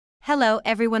Hello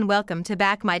everyone, welcome to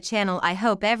back my channel. I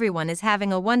hope everyone is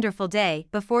having a wonderful day.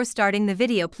 Before starting the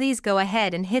video, please go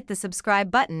ahead and hit the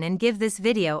subscribe button and give this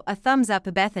video a thumbs up.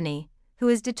 Bethany, who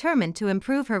is determined to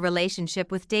improve her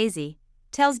relationship with Daisy,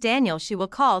 tells Daniel she will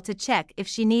call to check if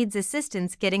she needs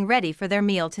assistance getting ready for their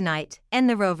meal tonight. And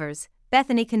the Rovers,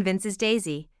 Bethany convinces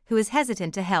Daisy, who is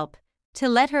hesitant to help, to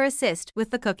let her assist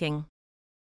with the cooking.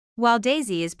 While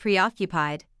Daisy is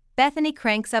preoccupied, Bethany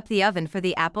cranks up the oven for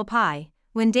the apple pie.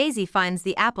 When Daisy finds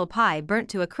the apple pie burnt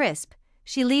to a crisp,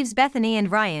 she leaves Bethany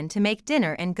and Ryan to make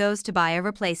dinner and goes to buy a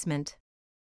replacement.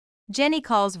 Jenny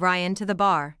calls Ryan to the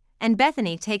bar, and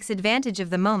Bethany takes advantage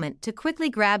of the moment to quickly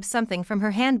grab something from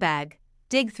her handbag,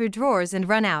 dig through drawers and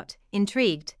run out.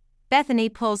 Intrigued, Bethany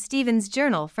pulls Steven's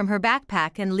journal from her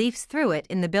backpack and leafs through it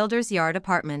in the builder's yard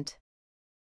apartment.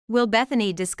 Will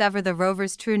Bethany discover the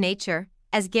Rover's true nature?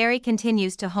 As Gary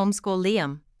continues to homeschool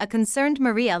Liam, a concerned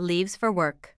Maria leaves for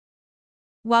work.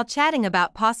 While chatting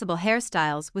about possible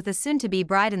hairstyles with a soon-to-be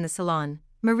bride in the salon,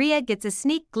 Maria gets a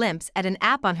sneak glimpse at an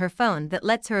app on her phone that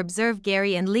lets her observe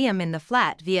Gary and Liam in the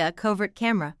flat via a covert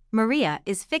camera. Maria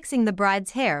is fixing the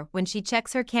bride's hair when she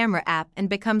checks her camera app and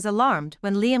becomes alarmed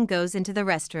when Liam goes into the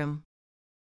restroom.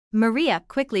 Maria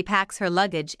quickly packs her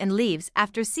luggage and leaves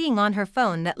after seeing on her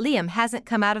phone that Liam hasn't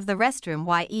come out of the restroom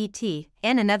yet.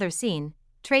 In another scene,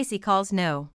 Tracy calls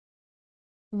No.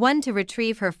 1 to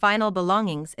retrieve her final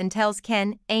belongings and tells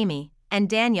Ken, Amy, and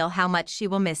Daniel how much she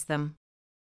will miss them.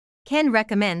 Ken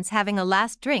recommends having a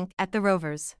last drink at the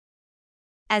Rovers.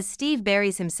 As Steve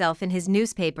buries himself in his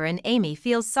newspaper and Amy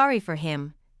feels sorry for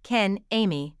him, Ken,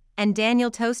 Amy, and Daniel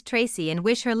toast Tracy and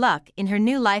wish her luck in her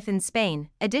new life in Spain.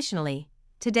 Additionally,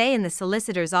 today in the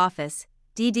solicitor's office,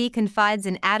 Dee Dee confides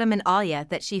in Adam and Alia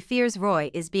that she fears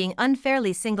Roy is being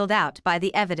unfairly singled out by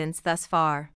the evidence thus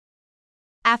far.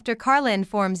 After Carla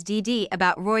informs Dee Dee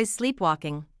about Roy's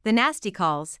sleepwalking, the nasty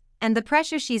calls, and the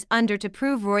pressure she's under to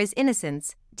prove Roy's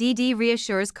innocence, Dee Dee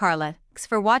reassures Carla. Thanks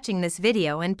for watching this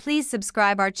video and please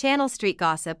subscribe our channel Street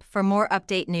Gossip for more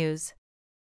update news.